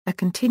A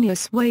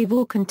continuous wave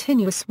or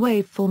continuous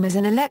waveform is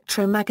an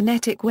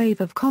electromagnetic wave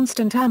of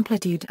constant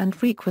amplitude and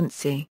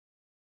frequency.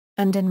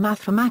 And in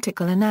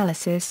mathematical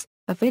analysis,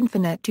 of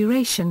infinite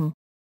duration.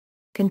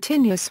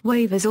 Continuous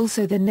wave is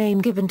also the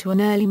name given to an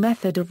early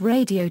method of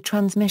radio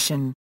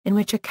transmission, in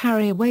which a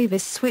carrier wave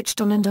is switched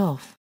on and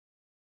off.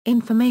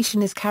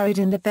 Information is carried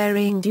in the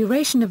varying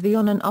duration of the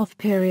on and off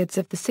periods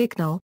of the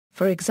signal,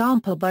 for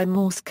example by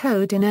Morse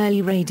code in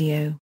early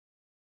radio.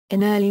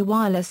 In early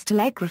wireless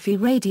telegraphy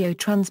radio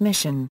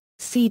transmission,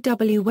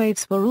 CW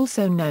waves were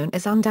also known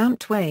as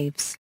undamped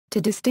waves, to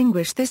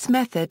distinguish this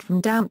method from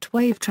damped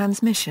wave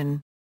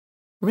transmission.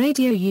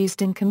 Radio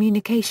used in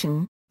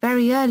communication.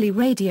 Very early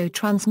radio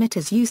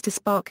transmitters used a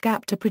spark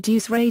gap to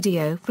produce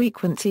radio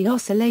frequency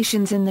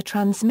oscillations in the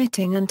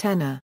transmitting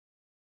antenna.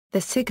 The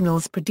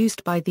signals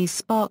produced by these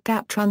spark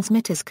gap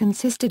transmitters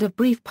consisted of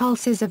brief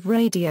pulses of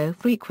radio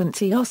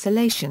frequency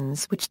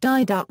oscillations which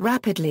died out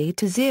rapidly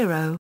to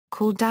zero,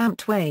 called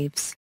damped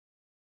waves.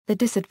 The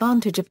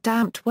disadvantage of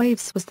damped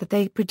waves was that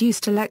they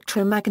produced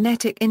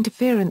electromagnetic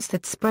interference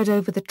that spread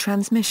over the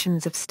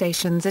transmissions of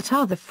stations at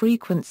other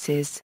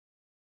frequencies.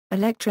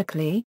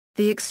 Electrically,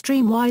 the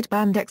extreme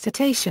wideband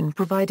excitation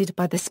provided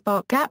by the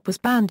spark gap was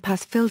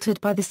bandpass filtered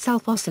by the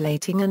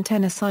self-oscillating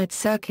antenna side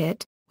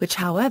circuit, which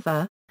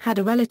however, had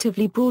a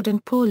relatively broad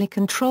and poorly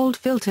controlled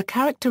filter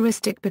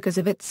characteristic because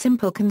of its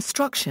simple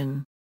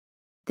construction.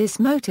 This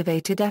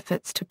motivated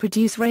efforts to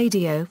produce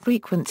radio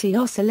frequency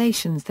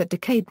oscillations that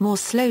decayed more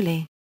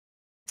slowly.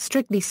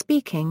 Strictly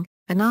speaking,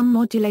 an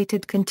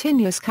unmodulated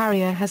continuous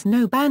carrier has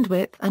no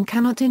bandwidth and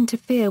cannot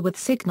interfere with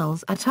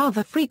signals at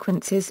other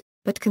frequencies,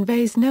 but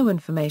conveys no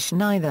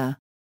information either.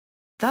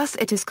 Thus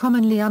it is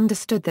commonly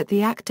understood that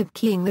the act of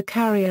keying the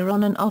carrier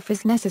on and off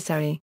is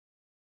necessary.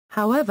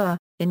 However,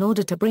 in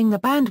order to bring the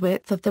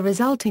bandwidth of the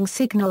resulting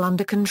signal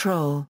under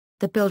control,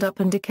 the build-up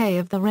and decay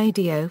of the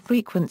radio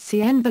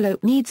frequency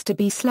envelope needs to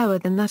be slower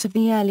than that of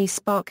the early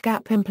spark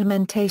gap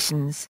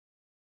implementations.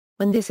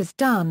 When this is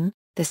done,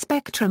 the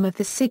spectrum of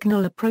the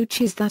signal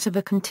approaches that of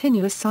a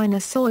continuous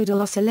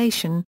sinusoidal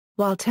oscillation,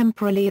 while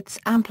temporally its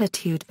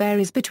amplitude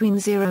varies between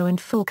zero and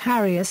full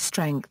carrier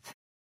strength.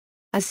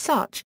 As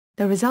such,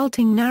 the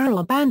resulting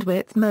narrower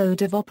bandwidth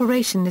mode of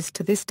operation is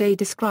to this day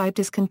described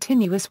as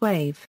continuous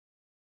wave.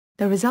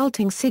 The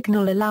resulting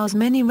signal allows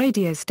many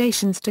radio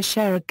stations to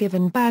share a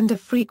given band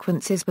of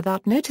frequencies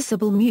without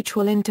noticeable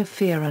mutual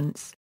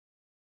interference.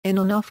 In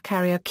on-off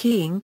carrier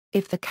keying,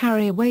 if the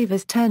carrier wave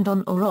is turned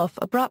on or off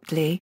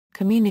abruptly,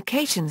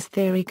 communications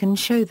theory can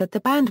show that the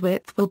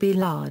bandwidth will be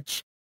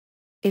large.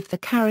 If the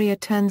carrier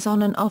turns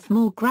on and off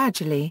more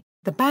gradually,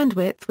 the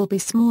bandwidth will be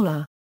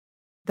smaller.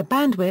 The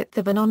bandwidth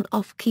of an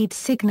on-off keyed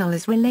signal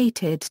is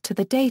related to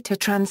the data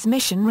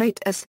transmission rate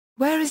as,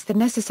 whereas the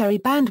necessary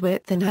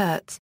bandwidth in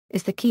Hertz,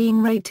 is the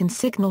keying rate in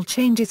signal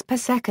changes per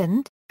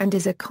second, and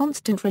is a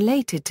constant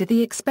related to the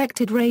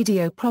expected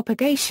radio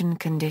propagation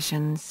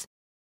conditions.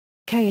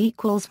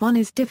 K=1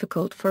 is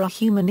difficult for a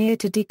human ear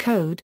to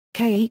decode,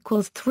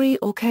 K=3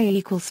 or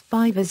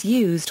K=5 is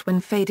used when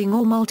fading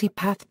or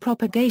multipath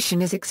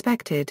propagation is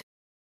expected.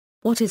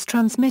 What is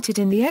transmitted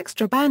in the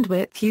extra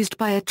bandwidth used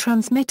by a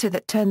transmitter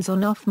that turns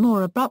on/off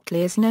more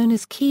abruptly is known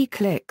as key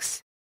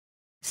clicks.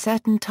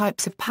 Certain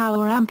types of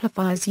power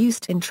amplifiers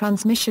used in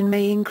transmission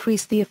may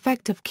increase the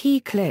effect of key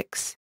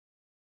clicks.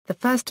 The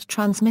first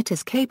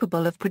transmitters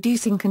capable of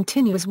producing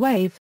continuous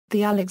wave,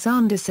 the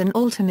Alexanderson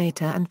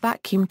alternator and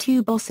vacuum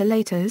tube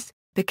oscillators,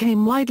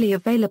 became widely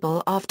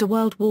available after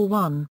World War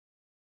I.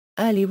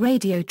 Early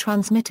radio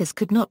transmitters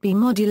could not be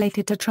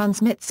modulated to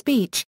transmit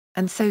speech,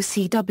 and so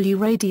CW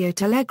radio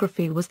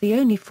telegraphy was the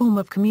only form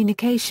of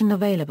communication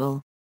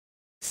available.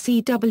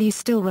 CW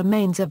still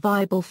remains a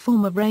viable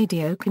form of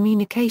radio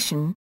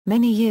communication,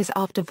 many years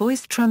after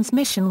voice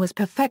transmission was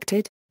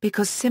perfected,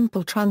 because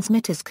simple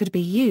transmitters could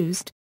be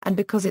used, and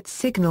because its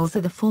signals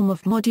are the form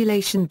of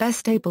modulation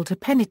best able to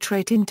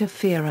penetrate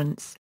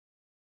interference.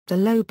 The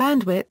low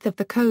bandwidth of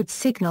the code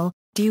signal,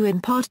 due in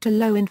part to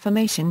low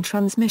information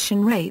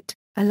transmission rate,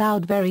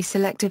 allowed very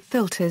selective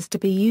filters to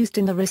be used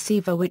in the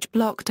receiver which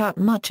blocked out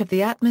much of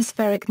the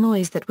atmospheric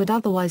noise that would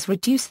otherwise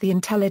reduce the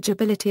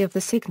intelligibility of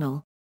the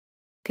signal.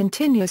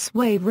 Continuous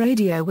wave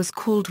radio was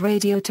called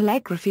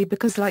radiotelegraphy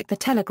because, like the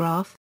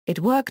telegraph, it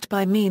worked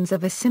by means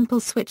of a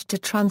simple switch to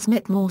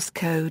transmit Morse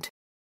code.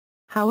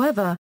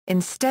 However,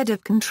 instead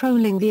of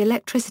controlling the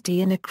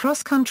electricity in a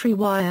cross-country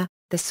wire,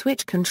 the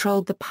switch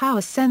controlled the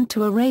power sent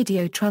to a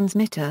radio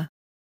transmitter.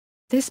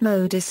 This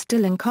mode is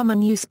still in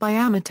common use by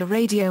amateur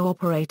radio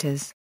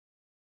operators.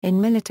 In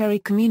military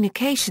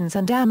communications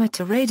and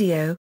amateur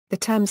radio, the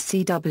terms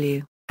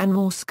CW and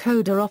Morse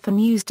code are often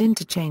used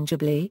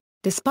interchangeably,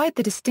 despite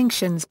the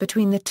distinctions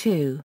between the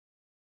two.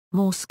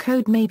 Morse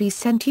code may be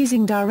sent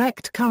using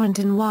direct current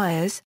in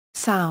wires,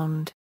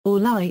 sound, or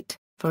light,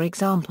 for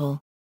example.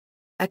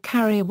 A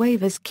carrier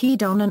wave is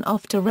keyed on and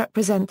off to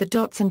represent the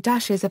dots and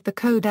dashes of the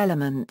code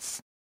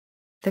elements.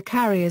 The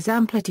carrier's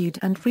amplitude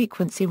and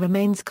frequency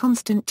remains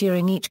constant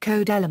during each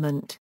code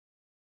element.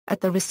 At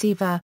the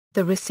receiver,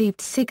 the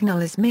received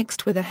signal is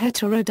mixed with a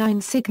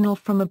heterodyne signal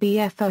from a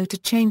BFO to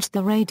change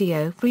the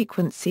radio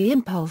frequency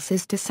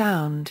impulses to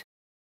sound.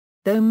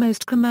 Though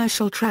most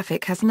commercial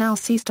traffic has now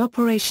ceased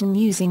operation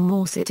using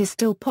Morse, it is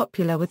still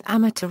popular with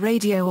amateur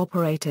radio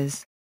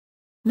operators.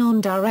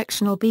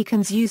 Non-directional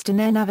beacons used in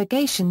air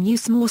navigation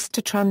use Morse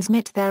to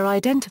transmit their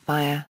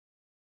identifier.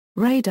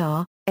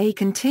 Radar. A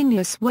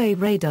continuous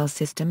wave radar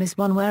system is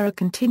one where a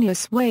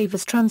continuous wave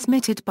is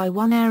transmitted by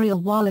one aerial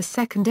while a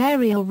second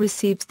aerial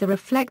receives the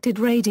reflected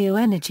radio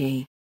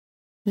energy.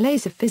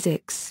 Laser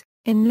physics.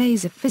 In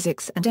laser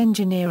physics and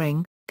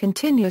engineering,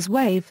 continuous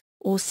wave,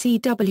 or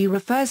CW,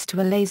 refers to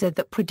a laser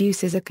that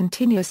produces a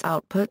continuous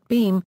output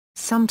beam,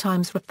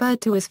 sometimes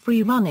referred to as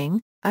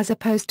free-running, as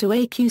opposed to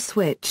a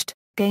Q-switched,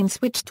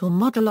 gain-switched or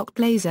model-locked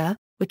laser,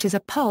 which is a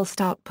pulsed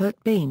output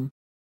beam.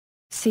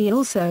 See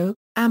also,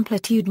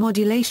 amplitude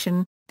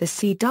modulation, the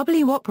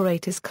CW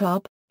Operators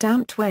Club,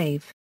 damped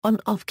wave,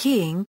 on-off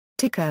keying,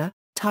 ticker,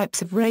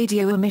 types of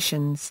radio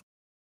emissions.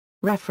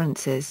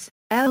 References: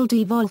 L.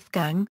 D.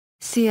 Wolfgang,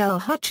 C. L.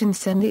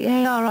 Hutchinson, The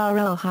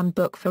ARRL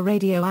Handbook for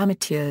Radio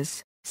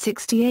Amateurs,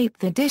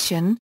 68th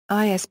edition,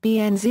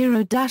 ISBN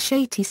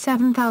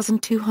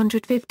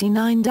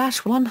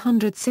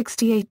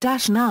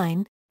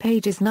 0-87259-168-9,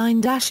 pages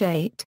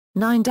 9-8,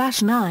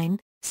 9-9,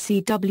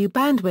 CW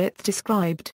bandwidth described.